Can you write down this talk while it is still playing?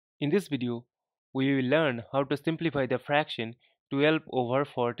In this video, we will learn how to simplify the fraction 12 over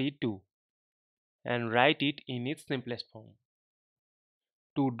 42 and write it in its simplest form.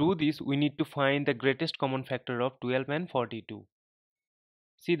 To do this, we need to find the greatest common factor of 12 and 42.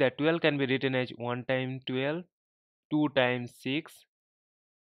 See that 12 can be written as 1 times 12, 2 times 6,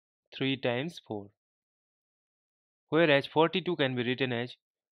 3 times 4. Whereas 42 can be written as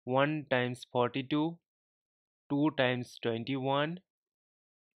 1 times 42, 2 times 21,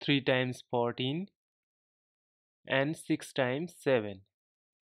 3 times 14, and 6 times 7.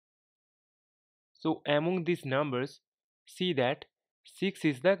 So among these numbers, see that 6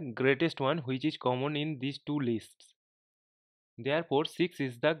 is the greatest one which is common in these two lists. Therefore, 6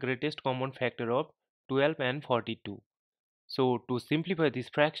 is the greatest common factor of 12 and 42. So to simplify this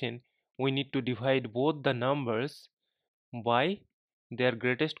fraction, we need to divide both the numbers by their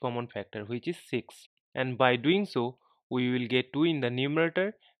greatest common factor, which is 6. And by doing so, we will get 2 in the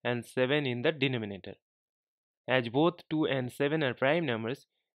numerator and 7 in the denominator. As both 2 and 7 are prime numbers,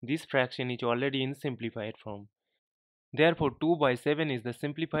 this fraction is already in simplified form. Therefore, 2 by 7 is the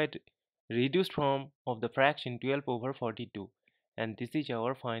simplified reduced form of the fraction 12 over 42, and this is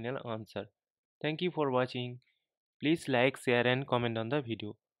our final answer. Thank you for watching. Please like, share and comment on the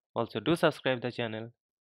video. Also do subscribe the channel.